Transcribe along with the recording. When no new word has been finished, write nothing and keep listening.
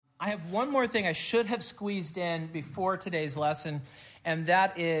I have one more thing I should have squeezed in before today's lesson, and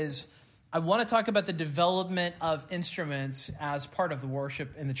that is I want to talk about the development of instruments as part of the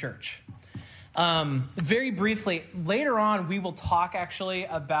worship in the church. Very briefly, later on we will talk actually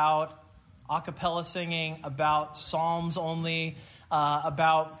about a cappella singing, about psalms only,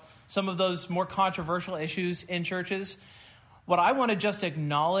 about some of those more controversial issues in churches. What I want to just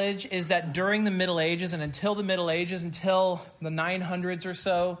acknowledge is that during the Middle Ages and until the Middle Ages, until the 900s or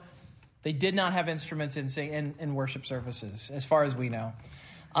so, they did not have instruments in worship services, as far as we know.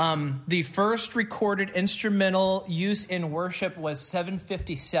 The first recorded instrumental use in worship was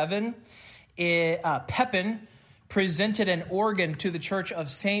 757. Pepin presented an organ to the church of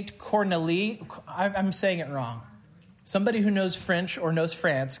Saint Corneille. I'm saying it wrong. Somebody who knows French or knows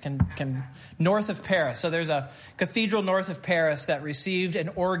France can north of Paris. So there's a cathedral north of Paris that received an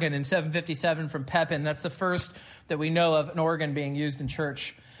organ in 757 from Pepin. That's the first that we know of an organ being used in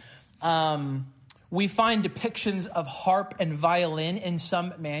church. We find depictions of harp and violin in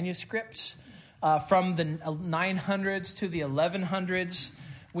some manuscripts from the 900s to the 1100s.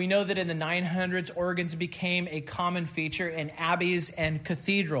 We know that in the 900s, organs became a common feature in abbeys and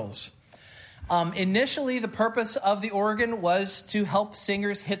cathedrals. Initially, the purpose of the organ was to help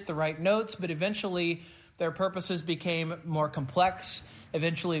singers hit the right notes, but eventually their purposes became more complex.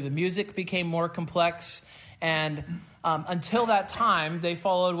 Eventually, the music became more complex. And until that time, they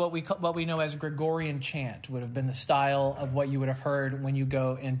followed what we know as Gregorian chant, would have been the style of what you would have heard when you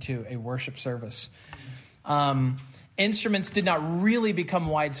go into a worship service. Instruments did not really become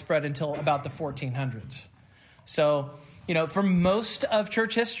widespread until about the 1400s. So, for most of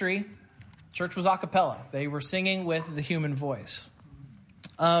church history, church was a cappella. They were singing with the human voice.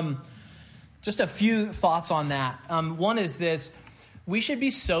 Just a few thoughts on that. One is this. We should be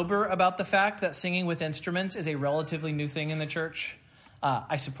sober about the fact that singing with instruments is a relatively new thing in the church.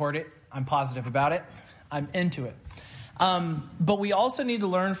 I support it. I'm positive about it. I'm into it. But we also need to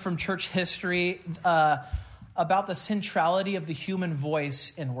learn from church history about the centrality of the human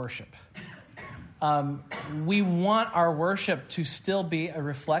voice in worship. We want our worship to still be a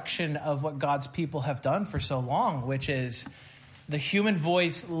reflection of what God's people have done for so long, which is the human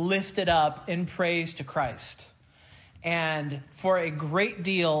voice lifted up in praise to Christ. And for a great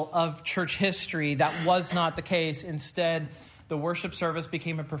deal of church history, that was not the case. Instead, the worship service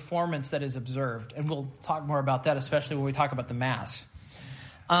became a performance that is observed. And we'll talk more about that, especially when we talk about the Mass.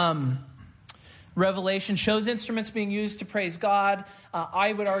 Revelation shows instruments being used to praise God.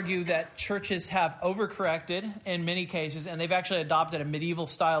 I would argue that churches have overcorrected in many cases, and they've actually adopted a medieval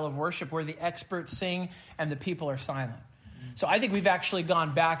style of worship where the experts sing and the people are silent. So I think we've actually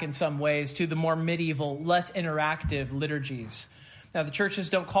gone back in some ways to the more medieval, less interactive liturgies. Now, the churches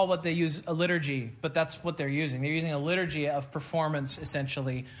don't call what they use a liturgy, but that's what they're using. They're using a liturgy of performance,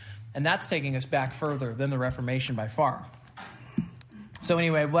 essentially, and that's taking us back further than the Reformation by far. So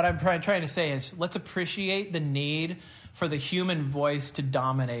anyway, what I'm trying to say is let's appreciate the need for the human voice to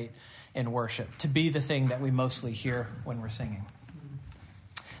dominate in worship, to be the thing that we mostly hear when we're singing.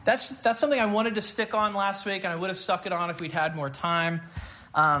 That's something I wanted to stick on last week, and I would have stuck it on if we'd had more time.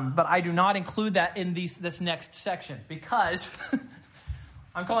 But I do not include that in this next section because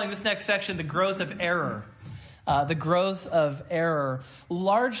I'm calling this next section the growth of error. The growth of error.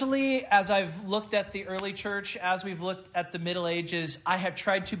 Largely, as I've looked at the early church, as we've looked at the Middle Ages, I have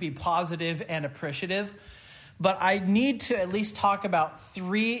tried to be positive and appreciative. But I need to at least talk about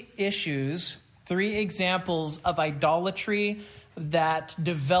three examples of idolatry that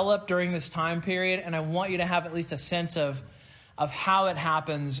developed during this time period. And I want you to have at least a sense of how it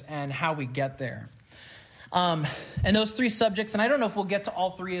happens and how we get there. And those three subjects, and I don't know if we'll get to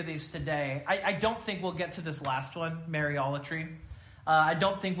all three of these today. I don't think we'll get to this last one, Mariolatry. I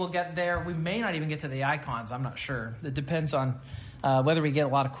don't think we'll get there. We may not even get to the icons. I'm not sure. It depends on whether we get a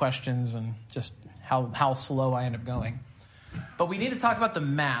lot of questions and just how slow I end up going. But we need to talk about the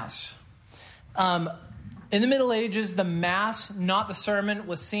Mass. In the Middle Ages, the Mass, not the sermon,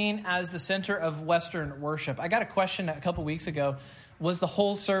 was seen as the center of Western worship. I got a question a couple weeks ago. Was the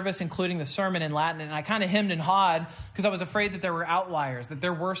whole service, including the sermon, in Latin? And I kind of hemmed and hawed because I was afraid that there were outliers, that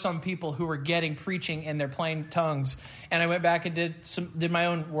there were some people who were getting preaching in their plain tongues. And I went back and did my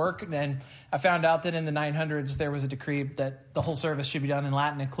own work, and I found out that in the 900s there was a decree that the whole service should be done in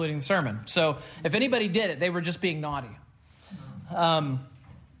Latin, including the sermon. So if anybody did it, they were just being naughty.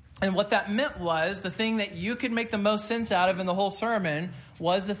 And what that meant was the thing that you could make the most sense out of in the whole sermon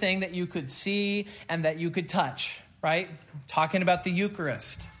was the thing that you could see and that you could touch, right? Talking about the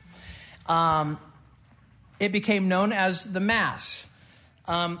Eucharist. It became known as the Mass.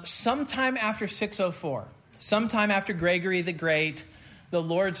 Sometime after 604, sometime after Gregory the Great, the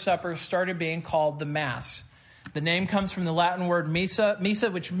Lord's Supper started being called the Mass. The name comes from the Latin word missa,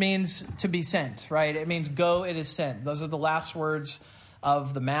 which means to be sent, right? It means go, it is sent. Those are the last words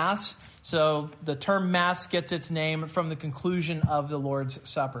of the Mass. So the term Mass gets its name from the conclusion of the Lord's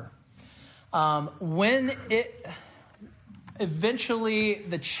Supper. When it eventually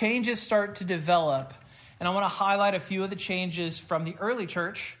the changes start to develop, and I want to highlight a few of the changes from the early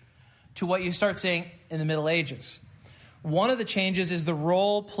church to what you start seeing in the Middle Ages. One of the changes is the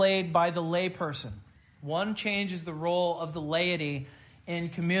role played by the layperson. One change is the role of the laity in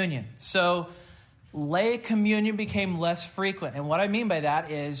communion. So lay communion became less frequent. And what I mean by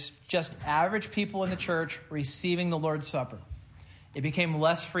that is just average people in the church receiving the Lord's Supper. It became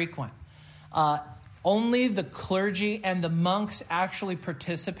less frequent. Only the clergy and the monks actually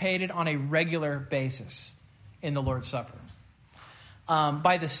participated on a regular basis in the Lord's Supper.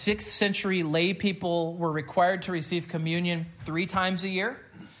 By the 6th century, lay people were required to receive communion 3 times a year.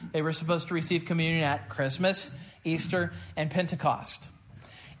 They were supposed to receive communion at Christmas, Easter, and Pentecost.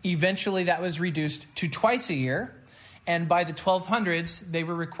 Eventually, that was reduced to twice a year. And by the 1200s, they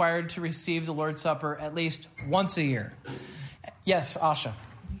were required to receive the Lord's Supper at least once a year. Yes, Asha.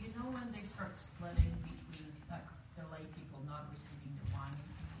 Do you know when they start splitting between the lay people not receiving the wine and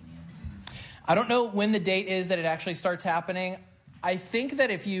communion? I don't know when the date is that it actually starts happening. I think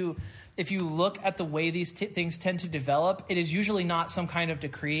that if you look at the way these things tend to develop, it is usually not some kind of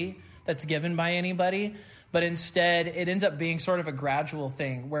decree that's given by anybody, but instead it ends up being sort of a gradual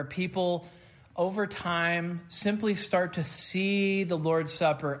thing where people over time simply start to see the Lord's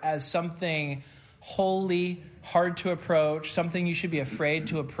Supper as something holy, hard to approach, something you should be afraid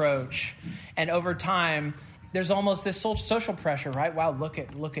to approach. And over time, there's almost this social pressure, right? Wow, look at,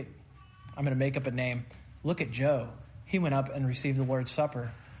 I'm going to make up a name. Look at Joe. He went up and received the Lord's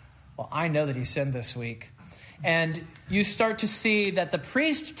Supper. Well, I know that he sinned this week. And you start to see that the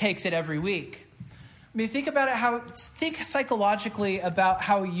priest takes it every week. I mean, think about it, think psychologically about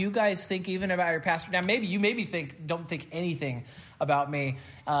how you guys think even about your pastor. Now, maybe you don't think anything about me,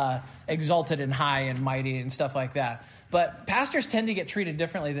 exalted and high and mighty and stuff like that. But pastors tend to get treated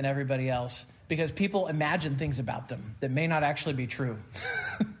differently than everybody else because people imagine things about them that may not actually be true.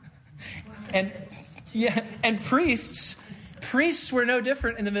 And priests were no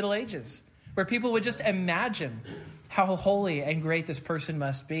different in the Middle Ages, where people would just imagine how holy and great this person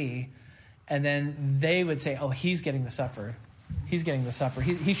must be. And then they would say, oh, he's getting the supper. He's getting the supper.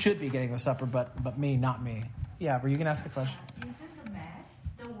 He should be getting the supper, but me, not me. Yeah, were you going to ask a question? Isn't the Mass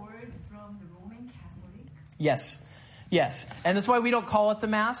the word from the Roman Catholic? Yes. And that's why we don't call it the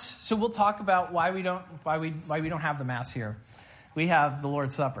Mass. So we'll talk about why we don't have the Mass here. We have the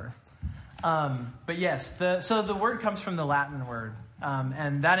Lord's Supper. But yes, so the word comes from the Latin word.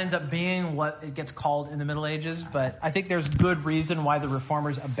 And that ends up being what it gets called in the Middle Ages. But I think there's good reason why the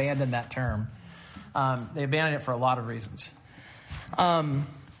Reformers abandoned that term. They abandoned it for a lot of reasons.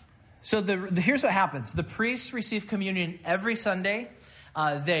 So here's what happens. The priests receive communion every Sunday.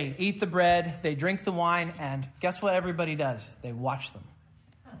 They eat the bread, they drink the wine, and guess what everybody does? They watch them.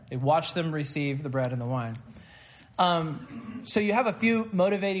 They watch them receive the bread and the wine. So you have a few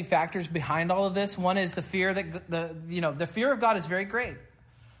motivating factors behind all of this. One is the fear that the fear of God is very great.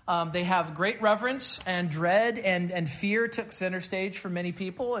 They have great reverence and dread and fear took center stage for many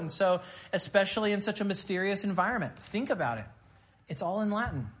people. And so, especially in such a mysterious environment, think about it. It's all in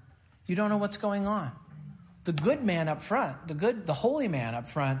Latin. You don't know what's going on. The good man up front, the holy man up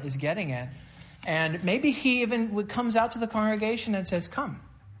front is getting it. And maybe he even comes out to the congregation and says, come,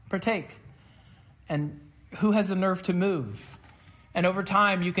 partake. And who has the nerve to move? And over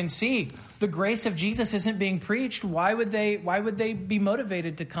time, you can see the grace of Jesus isn't being preached. Why would they be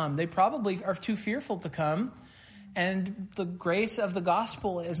motivated to come? They probably are too fearful to come. And the grace of the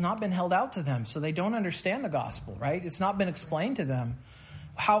gospel has not been held out to them. So they don't understand the gospel, right? It's not been explained to them.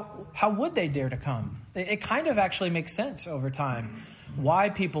 How would they dare to come? It kind of actually makes sense over time why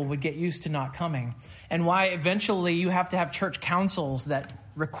people would get used to not coming and why eventually you have to have church councils that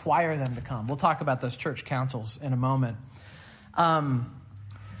require them to come. We'll talk about those church councils in a moment.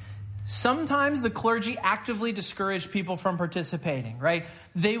 Sometimes the clergy actively discourage people from participating, right?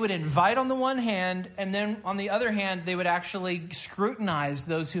 They would invite on the one hand, and then on the other hand, they would actually scrutinize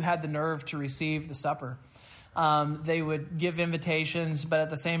those who had the nerve to receive the supper. They would give invitations, but at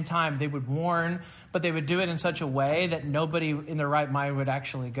the same time, they would warn, but they would do it in such a way that nobody in their right mind would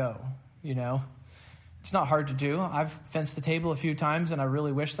actually go, you know? It's not hard to do. I've fenced the table a few times, and I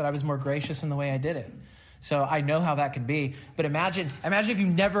really wish that I was more gracious in the way I did it. So I know how that can be. But imagine if you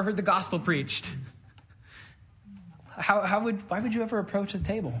never heard the gospel preached. Why would you ever approach the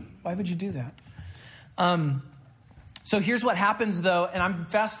table? Why would you do that? So here's what happens, though, and I'm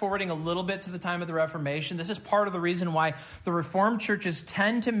fast forwarding a little bit to the time of the Reformation. This is part of the reason why the Reformed churches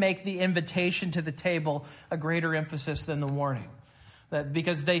tend to make the invitation to the table a greater emphasis than the warning.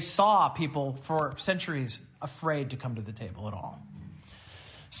 Because they saw people for centuries afraid to come to the table at all.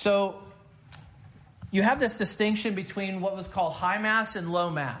 So you have this distinction between what was called high mass and low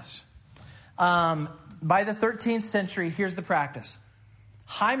mass. By the 13th century, here's the practice.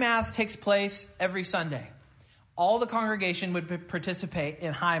 High mass takes place every Sunday. All the congregation would participate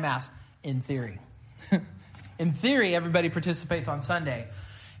in high mass, in theory. In theory, everybody participates on Sunday.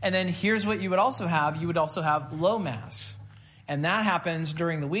 And then here's what you would also have. You would also have low mass. And that happens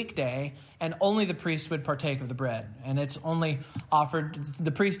during the weekday, and only the priest would partake of the bread. And it's only offered,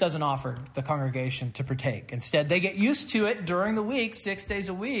 the priest doesn't offer the congregation to partake. Instead, they get used to it during the week, 6 days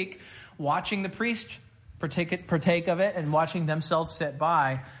a week, watching the priest partake of it and watching themselves sit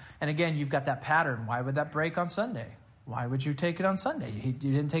by. And again, you've got that pattern. Why would that break on Sunday? Why would you take it on Sunday? You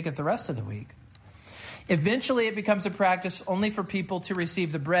didn't take it the rest of the week. Eventually, it becomes a practice only for people to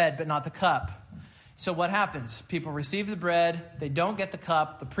receive the bread, but not the cup. So what happens? People receive the bread. They don't get the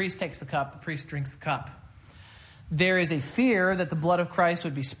cup. The priest takes the cup. The priest drinks the cup. There is a fear that the blood of Christ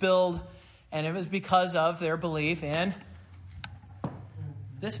would be spilled, and it was because of their belief in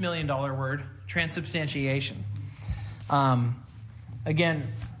this $1 million word, transubstantiation.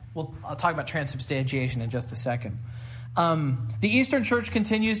 Again, I'll talk about transubstantiation in just a second. The Eastern Church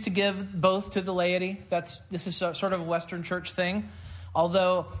continues to give both to the laity. This is sort of a Western Church thing.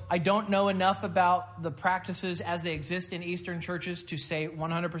 Although I don't know enough about the practices as they exist in Eastern churches to say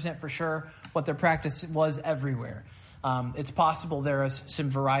 100% for sure what their practice was everywhere. It's possible there is some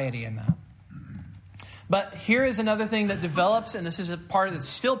variety in that. But here is another thing that develops, and this is a part that's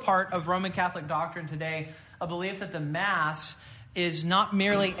still part of Roman Catholic doctrine today, a belief that the Mass is not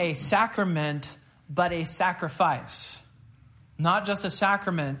merely a sacrament, but a sacrifice. Not just a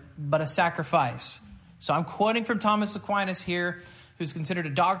sacrament, but a sacrifice. So I'm quoting from Thomas Aquinas here, who's considered a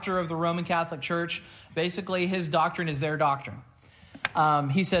doctor of the Roman Catholic Church. Basically, his doctrine is their doctrine.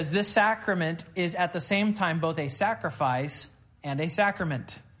 He says, this sacrament is at the same time both a sacrifice and a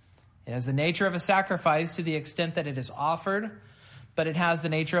sacrament. It has the nature of a sacrifice to the extent that it is offered, but it has the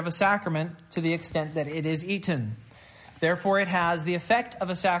nature of a sacrament to the extent that it is eaten. Therefore, it has the effect of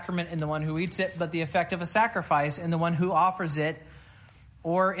a sacrament in the one who eats it, but the effect of a sacrifice in the one who offers it,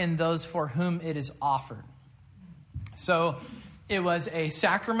 or in those for whom it is offered. So it was a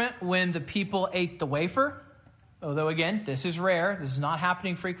sacrament when the people ate the wafer, although again, this is rare. This is not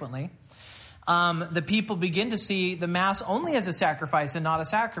happening frequently. The people begin to see the Mass only as a sacrifice and not a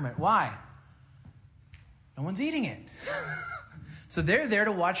sacrament. Why? No one's eating it. So they're there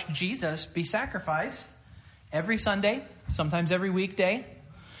to watch Jesus be sacrificed every Sunday, sometimes every weekday,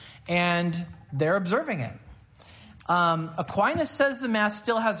 and they're observing it. Aquinas says the Mass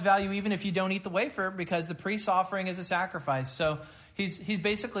still has value even if you don't eat the wafer because the priest's offering is a sacrifice. So he's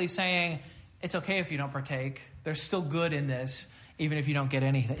basically saying it's okay if you don't partake. There's still good in this, even if you don't get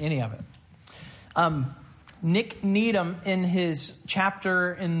any of it. Nick Needham, in his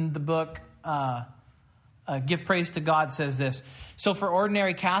chapter in the book Give Praise to God, says this. So for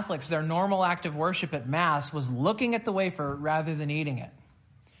ordinary Catholics, their normal act of worship at Mass was looking at the wafer rather than eating it.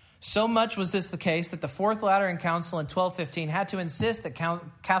 So much was this the case that the Fourth Lateran Council in 1215 had to insist that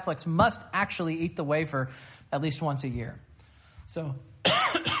Catholics must actually eat the wafer at least once a year. So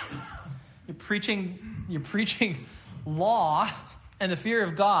you're preaching law and the fear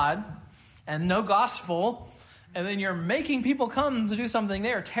of God and no gospel, and then you're making people come to do something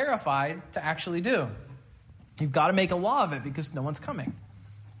they are terrified to actually do. You've got to make a law of it because no one's coming.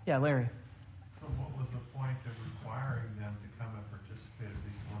 Yeah, Larry. So what was the point of requiring them to come and participate at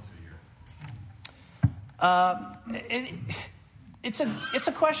least once a year? It's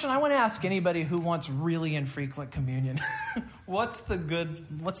a question I want to ask anybody who wants really infrequent communion. What's the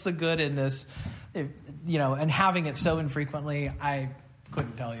good in this? And having it so infrequently, I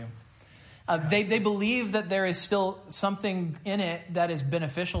couldn't tell you. They believe that there is still something in it that is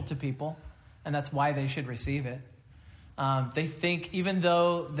beneficial to people, and that's why they should receive it. They think, even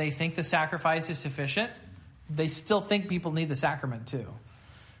though they think the sacrifice is sufficient, they still think people need the sacrament too.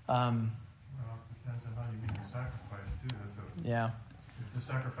 Well, it depends on how you mean the sacrifice too. Yeah. If the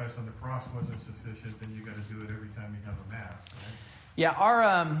sacrifice on the cross wasn't sufficient, then you got to do it every time you have a Mass, right? Yeah,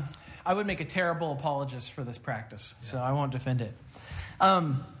 I would make a terrible apologist for this practice, so I won't defend it.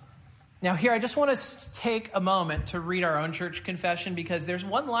 Now here, I just want to take a moment to read our own church confession because there's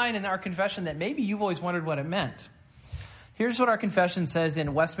one line in our confession that maybe you've always wondered what it meant. Here's what our confession says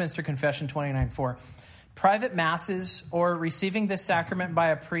in Westminster Confession 29:4. Private masses or receiving this sacrament by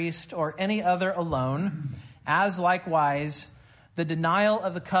a priest or any other alone as likewise the denial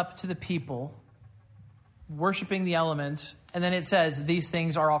of the cup to the people, worshiping the elements. And then it says these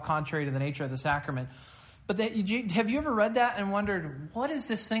things are all contrary to the nature of the sacrament. But have you ever read that and wondered, what is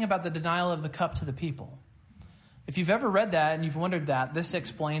this thing about the denial of the cup to the people? If you've ever read that and you've wondered that, this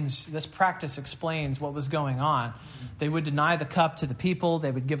practice explains what was going on. They would deny the cup to the people.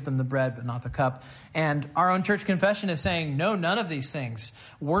 They would give them the bread, but not the cup. And our own church confession is saying, no, none of these things.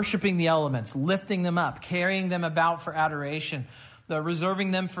 Worshiping the elements, lifting them up, carrying them about for adoration,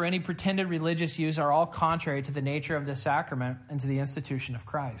 reserving them for any pretended religious use are all contrary to the nature of this sacrament and to the institution of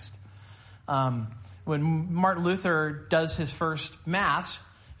Christ. When Martin Luther does his first Mass,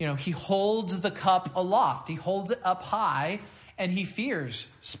 he holds the cup aloft. He holds it up high, and he fears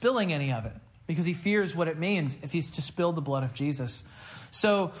spilling any of it because he fears what it means if he's to spill the blood of Jesus.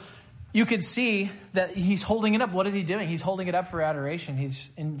 So you could see that he's holding it up. What is he doing? He's holding it up for adoration.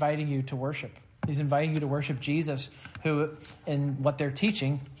 He's inviting you to worship. He's inviting you to worship Jesus, who, in what they're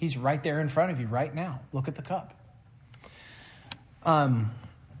teaching, he's right there in front of you right now. Look at the cup.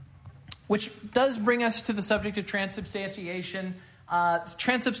 Which does bring us to the subject of transubstantiation.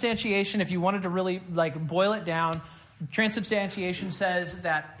 Transubstantiation, if you wanted to really boil it down, transubstantiation says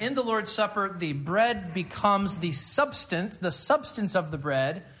that in the Lord's Supper, the bread becomes the substance of the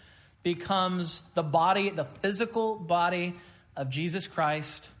bread becomes the body, the physical body of Jesus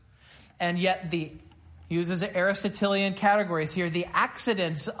Christ. And yet uses Aristotelian categories here, the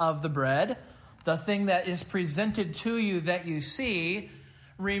accidents of the bread, the thing that is presented to you that you see,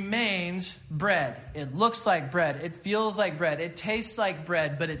 remains bread. It looks like bread. It feels like bread. It tastes like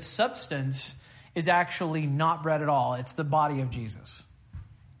bread, but its substance is actually not bread at all. It's the body of Jesus.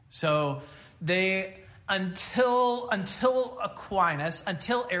 So until Aquinas,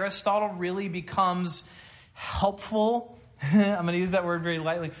 until Aristotle really becomes helpful, I'm going to use that word very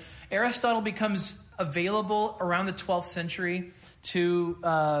lightly. Aristotle becomes available around the 12th century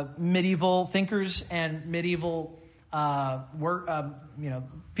to medieval thinkers and medieval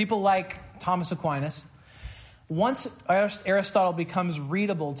people like Thomas Aquinas. Once Aristotle becomes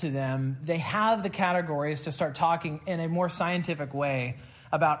readable to them, they have the categories to start talking in a more scientific way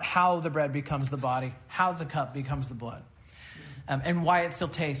about how the bread becomes the body, how the cup becomes the blood, and why it still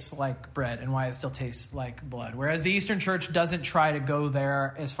tastes like bread and why it still tastes like blood. Whereas the Eastern Church doesn't try to go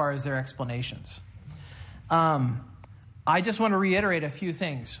there as far as their explanations. I just want to reiterate a few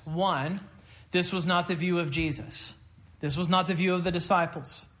things. One, this was not the view of Jesus. This was not the view of the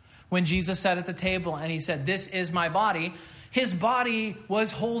disciples. When Jesus sat at the table and he said, "This is my body," his body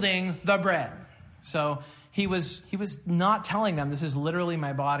was holding the bread. So he was not telling them, this is literally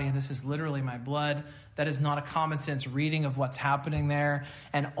my body and this is literally my blood. That is not a common sense reading of what's happening there.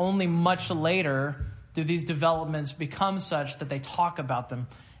 And only much later do these developments become such that they talk about them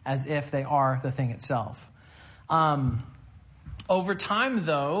as if they are the thing itself. Over time,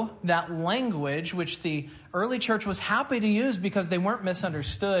 though, that language, which the early church was happy to use because they weren't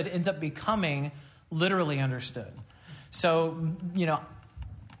misunderstood, ends up becoming literally understood. So,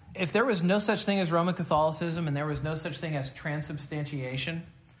 if there was no such thing as Roman Catholicism and there was no such thing as transubstantiation,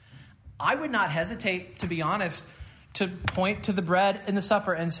 I would not hesitate, to be honest, to point to the bread in the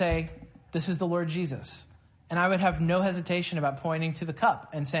supper and say, this is the Lord Jesus. And I would have no hesitation about pointing to the cup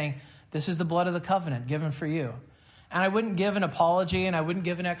and saying, this is the blood of the covenant given for you. And I wouldn't give an apology and I wouldn't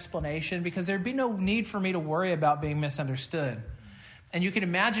give an explanation because there'd be no need for me to worry about being misunderstood. And you can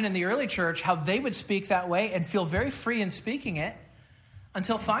imagine in the early church how they would speak that way and feel very free in speaking it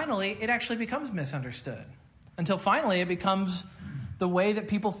until finally it actually becomes misunderstood. Until finally it becomes the way that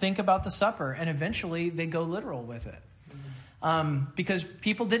people think about the supper, and eventually they go literal with it. Because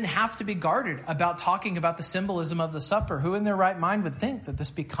people didn't have to be guarded about talking about the symbolism of the supper. Who in their right mind would think that this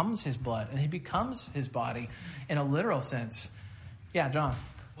becomes his blood and he becomes his body in a literal sense? Yeah, John.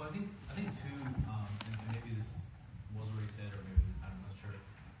 Well, I think too, and maybe this was already said, or maybe I'm not sure,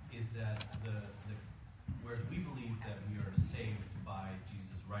 is that whereas we believe that we are saved by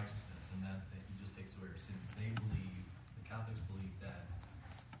Jesus' righteousness and that he just takes away our sins, the Catholics believe that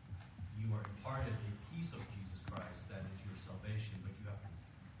you are imparted a piece of Jesus Christ that is your salvation, but you have to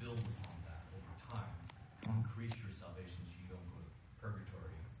build upon that over time to increase your salvation so you don't go to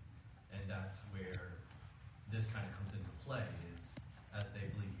purgatory. And that's where this kind of comes into play, is as they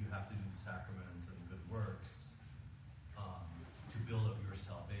believe you have to do the sacraments and good works to build up your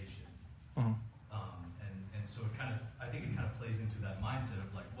salvation. Mm-hmm. And so I think it kind of plays into that mindset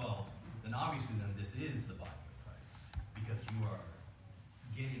of like, well, then obviously then this is the body of Christ because you are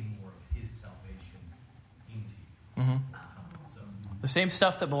getting more of his salvation into you. Mm-hmm. So The same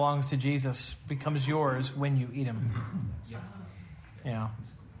stuff that belongs to Jesus becomes yours when you eat him. yes. Yeah.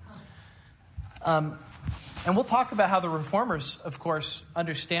 And we'll talk about how the Reformers, of course,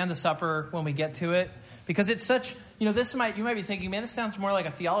 understand the supper when we get to it. Because it's such, you might be thinking, man, this sounds more like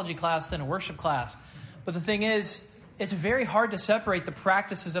a theology class than a worship class. But the thing is, it's very hard to separate the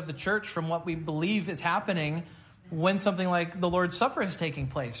practices of the church from what we believe is happening when something like the Lord's Supper is taking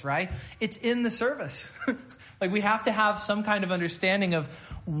place, right? It's in the service. Like, we have to have some kind of understanding of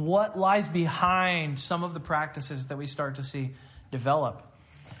what lies behind some of the practices that we start to see develop.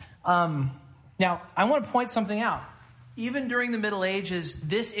 Now, I want to point something out. Even during the Middle Ages,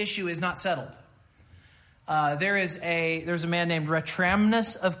 this issue is not settled. There's a man named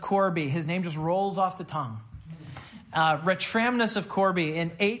Ratramnus of Corbie. His name just rolls off the tongue. Ratramnus of Corbie,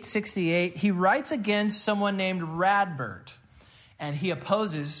 in 868, he writes against someone named Radbert, and he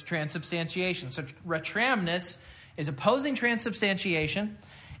opposes transubstantiation. So Ratramnus is opposing transubstantiation,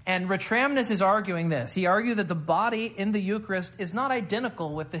 and Ratramnus is arguing this. He argued that the body in the Eucharist is not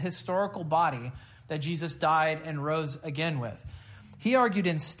identical with the historical body that Jesus died and rose again with. He argued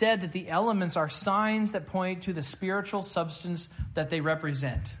instead that the elements are signs that point to the spiritual substance that they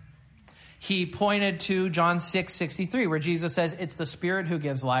represent. He pointed to John 6:63, where Jesus says, it's the Spirit who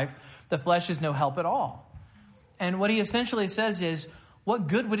gives life. The flesh is no help at all. And what he essentially says is, what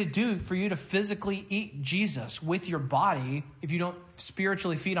good would it do for you to physically eat Jesus with your body if you don't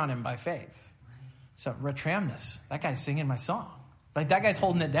spiritually feed on him by faith? So Ratramnus, that guy's singing my song. Like, that guy's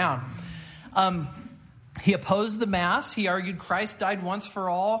holding it down. He opposed the Mass. He argued Christ died once for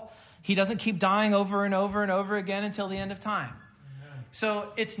all. He doesn't keep dying over and over and over again until the end of time.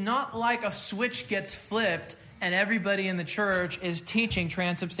 So it's not like a switch gets flipped and everybody in the church is teaching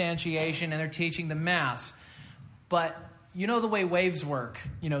transubstantiation and they're teaching the Mass. But you know the way waves work.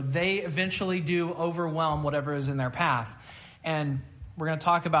 They eventually do overwhelm whatever is in their path. And we're going to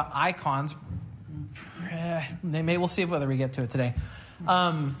talk about icons. We'll see whether we get to it today.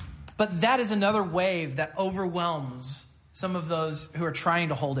 But that is another wave that overwhelms some of those who are trying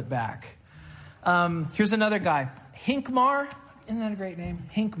to hold it back. Here's another guy. Hincmar. Isn't that a great name?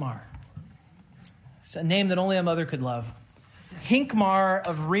 Hincmar. It's a name that only a mother could love. Hincmar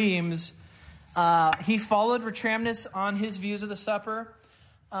of Reims. He followed Ratramnus on his views of the supper.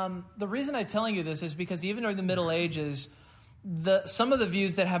 The reason I'm telling you this is because even during the Middle Ages, some of the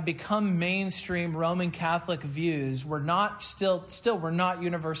views that have become mainstream Roman Catholic views were not still were not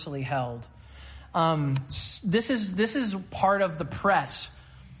universally held. This is part of the press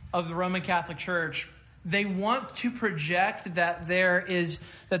of the Roman Catholic Church. They want to project that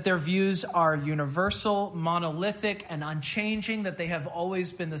their views are universal, monolithic, and unchanging, that they have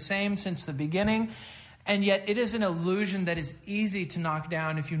always been the same since the beginning. And yet it is an illusion that is easy to knock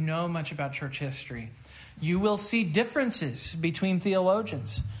down if you know much about church history. You will see differences between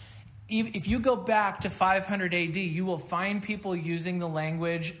theologians. If you go back to 500 AD, you will find people using the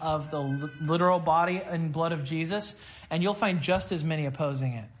language of the literal body and blood of Jesus, and you'll find just as many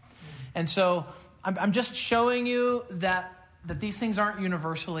opposing it. And so I'm just showing you that these things aren't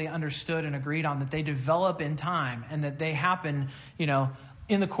universally understood and agreed on, that they develop in time and that they happen,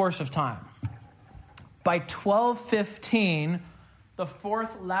 in the course of time. By 1215, the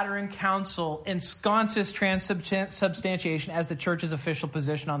Fourth Lateran Council ensconces transubstantiation as the church's official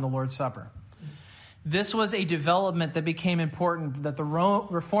position on the Lord's Supper. This was a development that became important, that the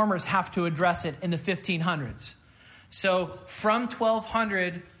Reformers have to address it in the 1500s. So from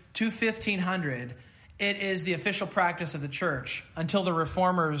 1200 to 1500, it is the official practice of the church until the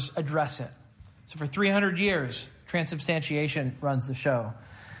Reformers address it. So for 300 years, transubstantiation runs the show.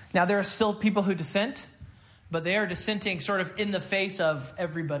 Now, there are still people who dissent, but they are dissenting sort of in the face of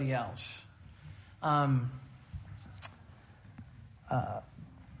everybody else. So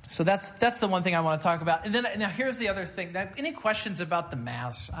that's the one thing I want to talk about. And then now here's the other thing. Any questions about the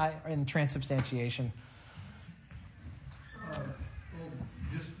Mass and transubstantiation? Well,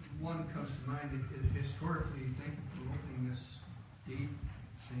 just one comes to mind. Historically, thank you for opening this date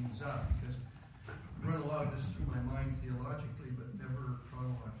things up, because I run a lot of this through my mind theologically, but never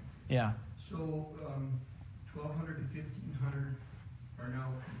chronologically. Yeah. So 1200 to 1500 are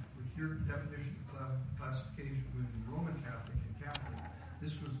now, with your definition of classification between Roman Catholic and Catholic,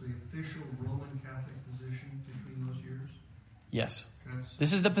 this was the official Roman Catholic position between those years? Yes.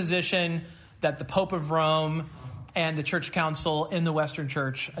 This is the position that the Pope of Rome and the Church Council in the Western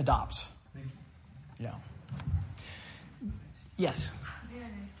Church adopts. Thank you. Yeah. Yes. May I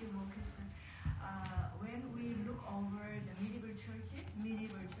ask you one question? When we look over the medieval churches,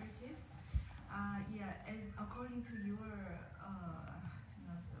 as according to your,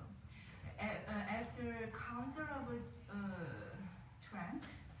 after Council of Trent,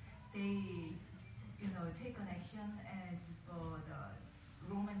 they, take an action as for the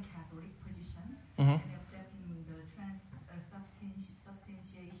Roman Catholic position, and accepting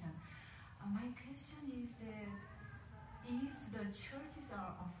transubstantiation. My question is that if the churches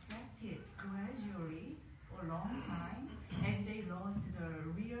are affected gradually or long time, as they lost the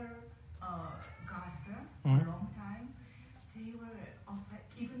real gospel for a long time, they were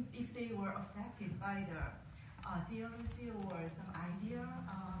even if they were affected by the theology or some idea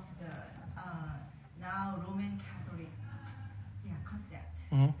of the now Roman Catholic concept.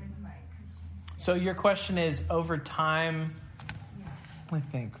 That's my question. So your question is, over time, Yeah. I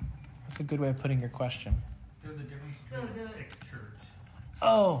think that's a good way of putting your question. There's a difference So between a the- sick church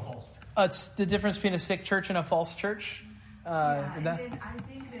Oh, and a false church. it's the difference between a sick church and a false church. And That- then I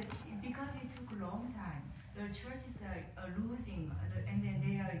think that because it took a long time, the churches are losing, and then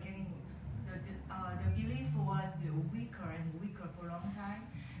they are getting the belief was weaker and weaker for a long time,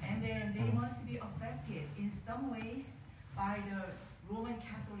 and then they must be affected in some ways by the Roman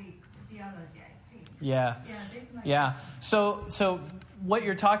Catholic theology, I think. Yeah. Yeah, that's my Yeah. So what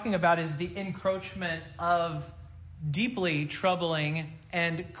you're talking about is the encroachment of deeply troubling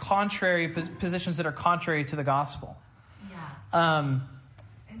and contrary positions that are contrary to the gospel. Yeah. And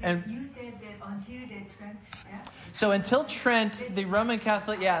and- you said that until the Trent, So until Trent, the Roman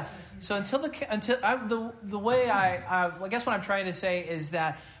Catholic, So the way I guess what I'm trying to say is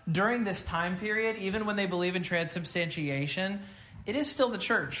that during this time period, even when they believe in transubstantiation, it is still the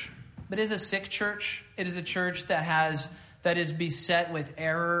church. But it is a sick church. It is a church that is beset with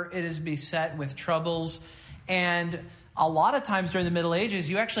error. It is beset with troubles. And a lot of times during the Middle Ages,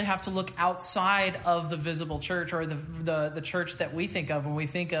 you actually have to look outside of the visible church or the church that we think of when we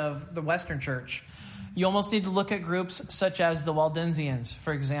think of the Western church. You almost need to look at groups such as the Waldensians,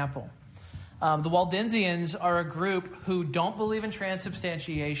 for example. The Waldensians are a group who don't believe in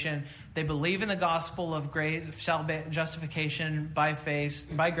transubstantiation. They believe in the gospel of grace, justification by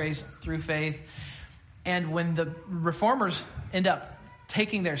grace through faith. And when the reformers end up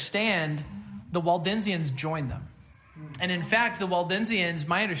taking their stand, the Waldensians join them. And in fact, the Waldensians,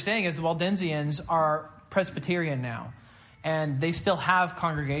 my understanding is the Waldensians are Presbyterian now. And they still have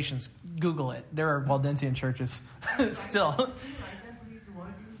congregations. Google it. There are Waldensian churches still.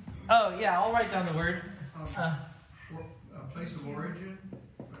 Oh, yeah, I'll write down the word. Place of origin,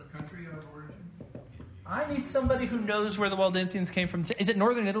 country of origin. I need somebody who knows where the Waldensians came from. Is it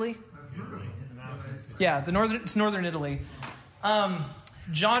northern Italy? I've heard of it. Yeah, it's northern Italy.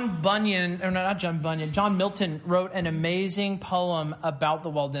 John Milton wrote an amazing poem about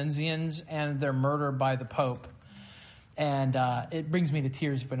the Waldensians and their murder by the Pope. And it brings me to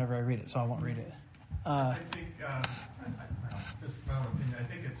tears whenever I read it, so I won't read it. I think, just my own opinion, I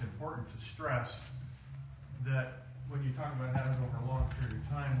think it's important to stress that when you talk about having over a long period of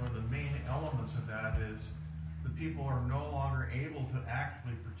time, one of the main elements of that is the people are no longer able to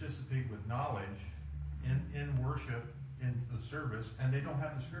actively participate with knowledge in worship, in the service, and they don't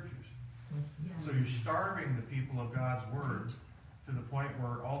have the scriptures. So you're starving the people of God's word to the point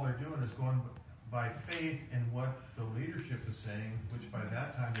where all they're doing is going by faith in what the leadership is saying, which by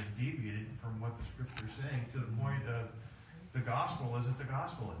that time had deviated from what the scripture is saying, to the point of the gospel isn't the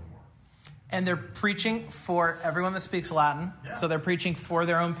gospel anymore. And they're preaching for everyone that speaks Latin. Yeah. So they're preaching for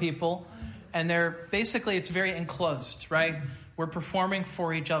their own people. And they're basically, it's very enclosed, right? We're performing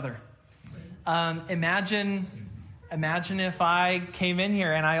for each other. Imagine if I came in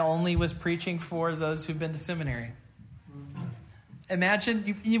here and I only was preaching for those who've been to seminary.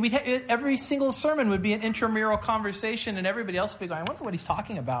 Imagine every single sermon would be an intramural conversation, and everybody else would be going, I wonder what he's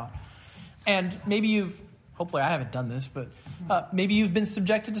talking about. And maybe hopefully I haven't done this, but maybe you've been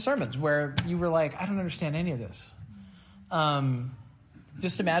subjected to sermons where you were like, I don't understand any of this.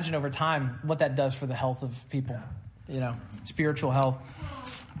 Just imagine over time what that does for the health of people, spiritual health.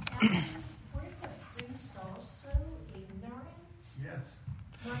 Were the priests also ignorant? Yes.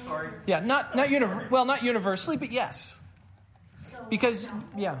 I'm sorry. Yeah, not universally, but yes. So Because, as a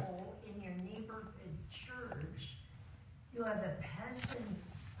yeah. whole, in your neighborhood church, you have a peasant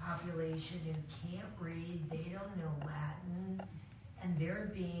population who can't read, they don't know Latin, and they're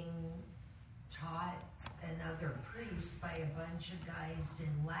being taught another priest by a bunch of guys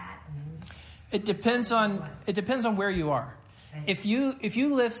in Latin. It depends on where you are. If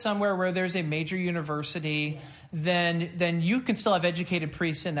you live somewhere where there's a major university, then you can still have educated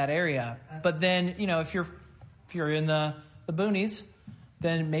priests in that area. But then, if you're in the boonies,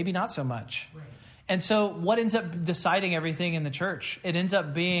 then maybe not so much. Right. And so what ends up deciding everything in the church? It ends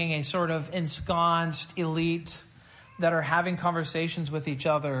up being a sort of ensconced elite that are having conversations with each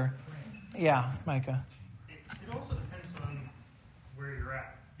other. Right. Yeah, Micah. It also depends on where you're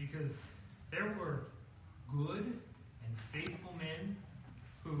at, because there were good and faithful men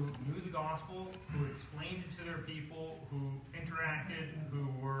who who knew the gospel, who explained it to their people, who interacted, who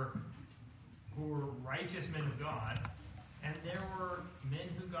were righteous men of God. And there were men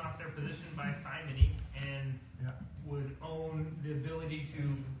who got their position by simony and would own the ability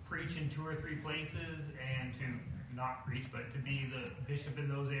to preach in 2 or 3 places and to not preach, but to be the bishop in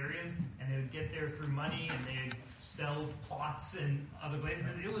those areas. And they would get there through money, and they'd sell plots in other places.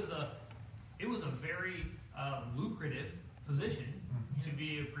 It was a very lucrative position to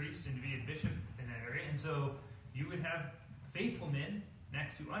be a priest and to be a bishop in that area. And so you would have faithful men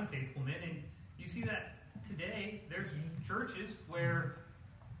next to unfaithful men, and you see that today. There's churches where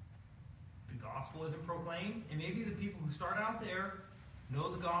the gospel isn't proclaimed, and maybe the people who start out there know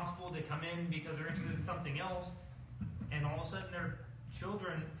the gospel, they come in because they're interested in something else, and all of a sudden their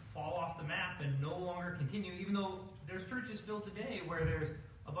children fall off the map and no longer continue, even though there's churches filled today where there's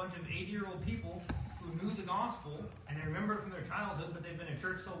a bunch of 80-year-old people who knew the gospel and they remember it from their childhood, but they've been in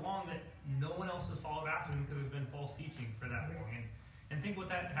church so long that no one else has followed after them because there's been false teaching for that long. And think what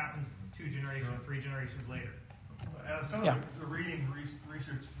that happens 2 generations, 3 generations later. Some of the reading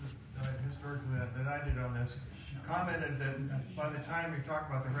research historically that I did on this commented that by the time we talk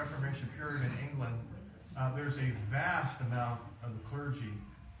about the Reformation period in England, there's a vast amount of the clergy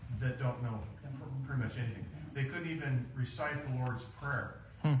that don't know pretty much anything. They couldn't even recite the Lord's Prayer.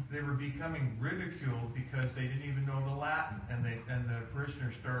 They were becoming ridiculed because they didn't even know the Latin, and the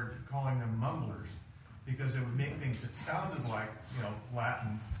parishioners started calling them mumblers because it would make things that sounded like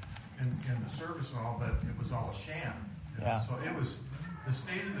Latin in the service and all, but it was all a sham. Yeah. So it was the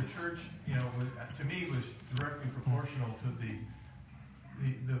state of the church. To me, was directly proportional to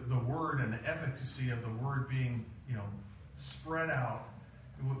the word and the efficacy of the word being spread out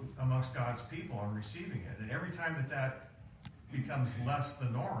amongst God's people and receiving it. And every time that becomes less the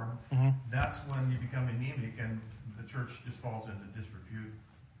norm, that's when you become anemic and the church just falls into disrepute.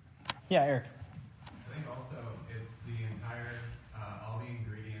 Yeah, Eric. I think also it's the entire, all the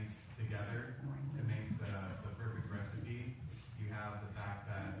ingredients together to make the perfect recipe. You have the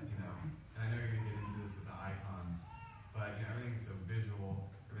fact that, and I know you're going to get into this with the icons, but everything's so visual,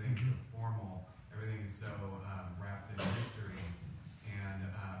 everything's so formal, everything is so wrapped in mystery. And,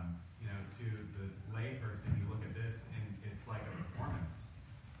 to the lay person, you look at this and it's like a performance.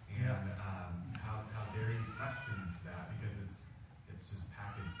 And how dare you question that, because it's just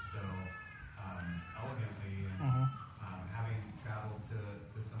packaged so elegantly. And having traveled to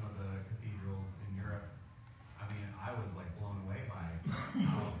some of the cathedrals in Europe, I mean, I was like blown away by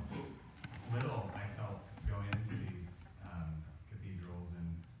how little I felt going into these cathedrals,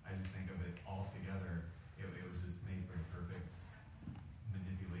 and I just think of it all together. It was just made for a perfect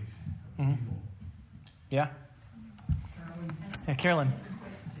manipulation of people. Yeah. Hey, Carolyn.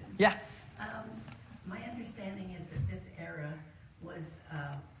 Question. Yeah. My understanding is that this era was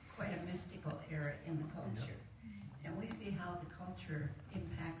quite a mystical era in the culture. And we see how the culture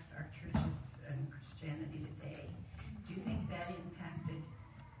impacts our churches and Christianity today. Do you think that impacted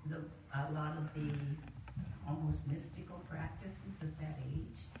a lot of the almost mystical practices of that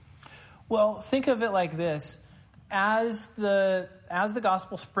age? Well, think of it like this. As the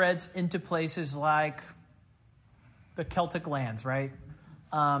gospel spreads into places like the Celtic lands, right?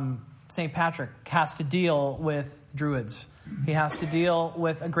 St. Patrick has to deal with Druids. He has to deal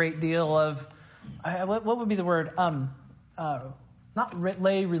with a great deal of, what would be the word? Not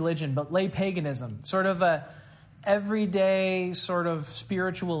lay religion, but lay paganism. Sort of a everyday sort of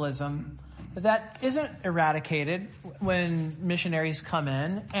spiritualism that isn't eradicated when missionaries come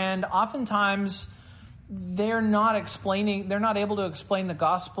in. And oftentimes they're not able to explain the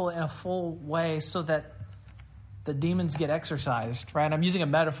gospel in a full way so that the demons get exorcised, right? I'm using a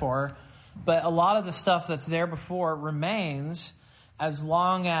metaphor, but a lot of the stuff that's there before remains as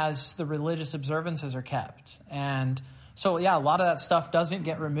long as the religious observances are kept. And so, a lot of that stuff doesn't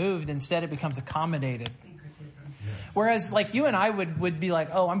get removed. Instead, it becomes accommodated. Whereas, like, you and I would be like,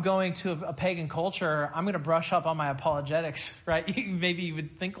 oh, I'm going to a pagan culture. I'm going to brush up on my apologetics, right? Maybe you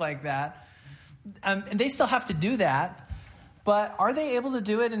would think like that. And they still have to do that. But are they able to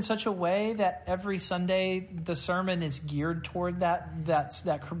do it in such a way that every Sunday the sermon is geared toward that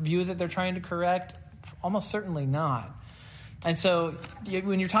view that they're trying to correct? Almost certainly not. And so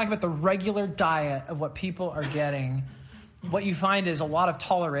when you're talking about the regular diet of what people are getting, what you find is a lot of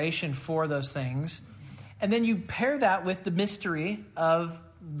toleration for those things. And then you pair that with the mystery of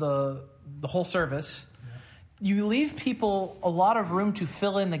the whole service. You leave people a lot of room to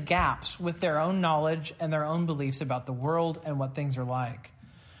fill in the gaps with their own knowledge and their own beliefs about the world and what things are like.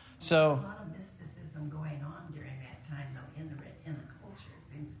 So a lot of mysticism going on during that time, though, in the culture, it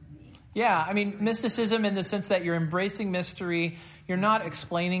seems to me. Yeah, I mean, mysticism in the sense that you're embracing mystery. You're not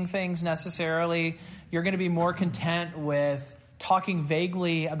explaining things necessarily. You're going to be more content with talking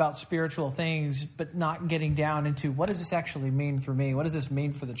vaguely about spiritual things, but not getting down into what does this actually mean for me? What does this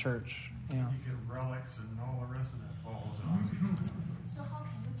mean for the church? You get relics and all the rest of that falls on. So how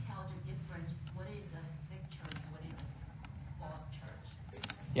can you tell the difference? What is a sick church? What is a false church?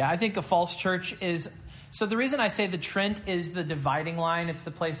 Yeah, I think a false church is... So the reason I say the Trent is the dividing line, it's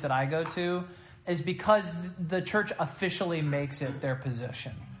the place that I go to, is because the church officially makes it their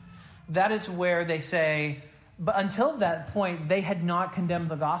position. That is where they say... But until that point, they had not condemned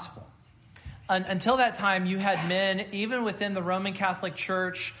the gospel. Until that time, you had men, even within the Roman Catholic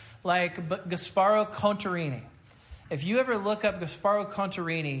Church, like Gasparo Contarini. If you ever look up Gasparo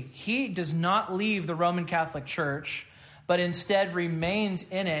Contarini, he does not leave the Roman Catholic Church, but instead remains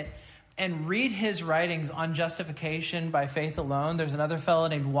in it. And read his writings on justification by faith alone. There's another fellow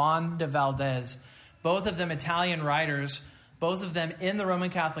named Juan de Valdez. Both of them Italian writers, both of them in the Roman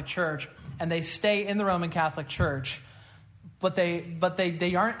Catholic Church, and they stay in the Roman Catholic Church, but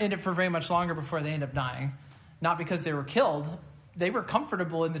they aren't in it for very much longer before they end up dying. Not because they were killed. They were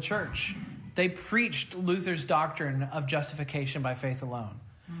comfortable in the church. They preached Luther's doctrine of justification by faith alone.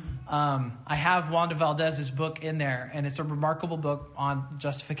 I have Juan de Valdez's book in there, and it's a remarkable book on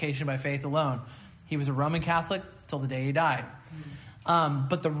justification by faith alone. He was a Roman Catholic till the day he died.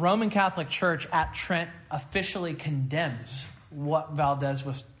 But the Roman Catholic Church at Trent officially condemns what Valdez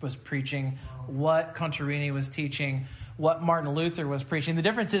was preaching, what Contarini was teaching, what Martin Luther was preaching. The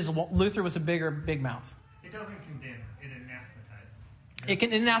difference is Luther was a big mouth. It doesn't condemn, it anathematizes.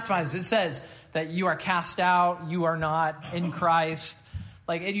 It anathematizes. It says that you are cast out, you are not in Christ.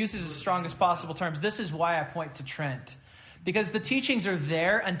 Like, it uses the strongest possible terms. This is why I point to Trent. Because the teachings are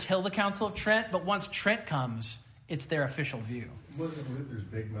there until the Council of Trent, but once Trent comes, it's their official view. Wasn't Luther's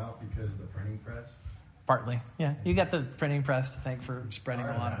big mouth because of the printing press? Partly, yeah. You got the printing press to thank for spreading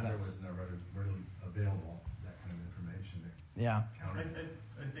a lot of that. There was never really available, that kind of information. Yeah. I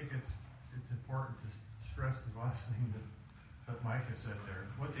think it's important to stress the last thing that Micah said there.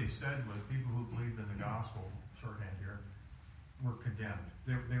 What they said was people who believed in the gospel, shorthand here, were condemned.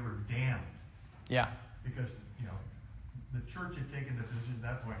 They were damned. Yeah. Because, the church had taken the position at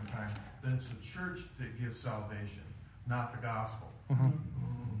that point in time that it's the church that gives salvation, not the gospel. Mm-hmm.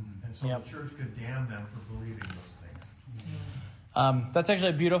 And so Yep. the church could damn them for believing those things. That's actually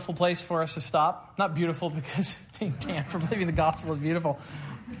a beautiful place for us to stop. Not beautiful because being damned for believing the gospel is beautiful.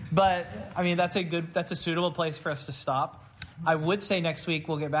 But, I mean, that's a suitable place for us to stop. I would say next week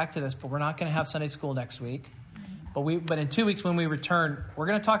we'll get back to this, but we're not going to have Sunday school next week. But in 2 weeks when we return, we're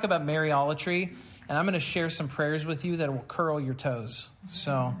going to talk about Mariolatry, and I'm going to share some prayers with you that will curl your toes.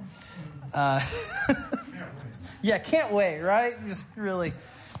 So, yeah, can't wait, right? Just really,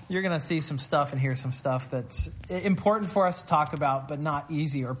 you're going to see some stuff and hear some stuff that's important for us to talk about, but not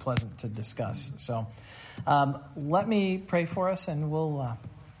easy or pleasant to discuss. So, let me pray for us, and we'll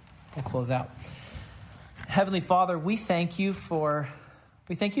close out. Heavenly Father, we thank you for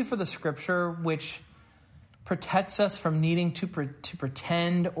the Scripture which protects us from needing to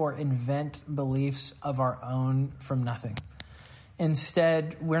pretend or invent beliefs of our own from nothing.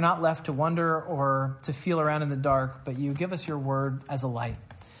 Instead, we're not left to wonder or to feel around in the dark, but you give us your word as a light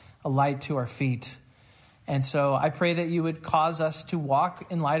to our feet. And so I pray that you would cause us to walk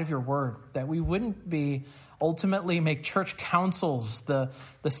in light of your word, that we wouldn't be ultimately make church councils the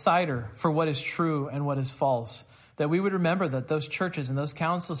cider for what is true and what is false, that we would remember that those churches and those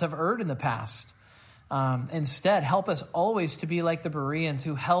councils have erred in the past. Instead, help us always to be like the Bereans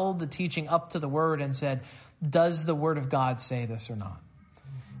who held the teaching up to the word and said, does the word of God say this or not?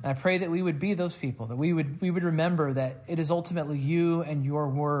 And I pray that we would be those people, that we would remember that it is ultimately you and your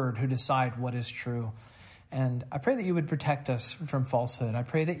word who decide what is true. And I pray that you would protect us from falsehood. I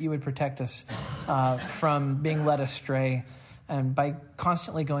pray that you would protect us from being led astray, and by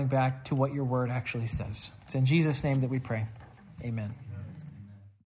constantly going back to what your word actually says. It's in Jesus' name that we pray. Amen.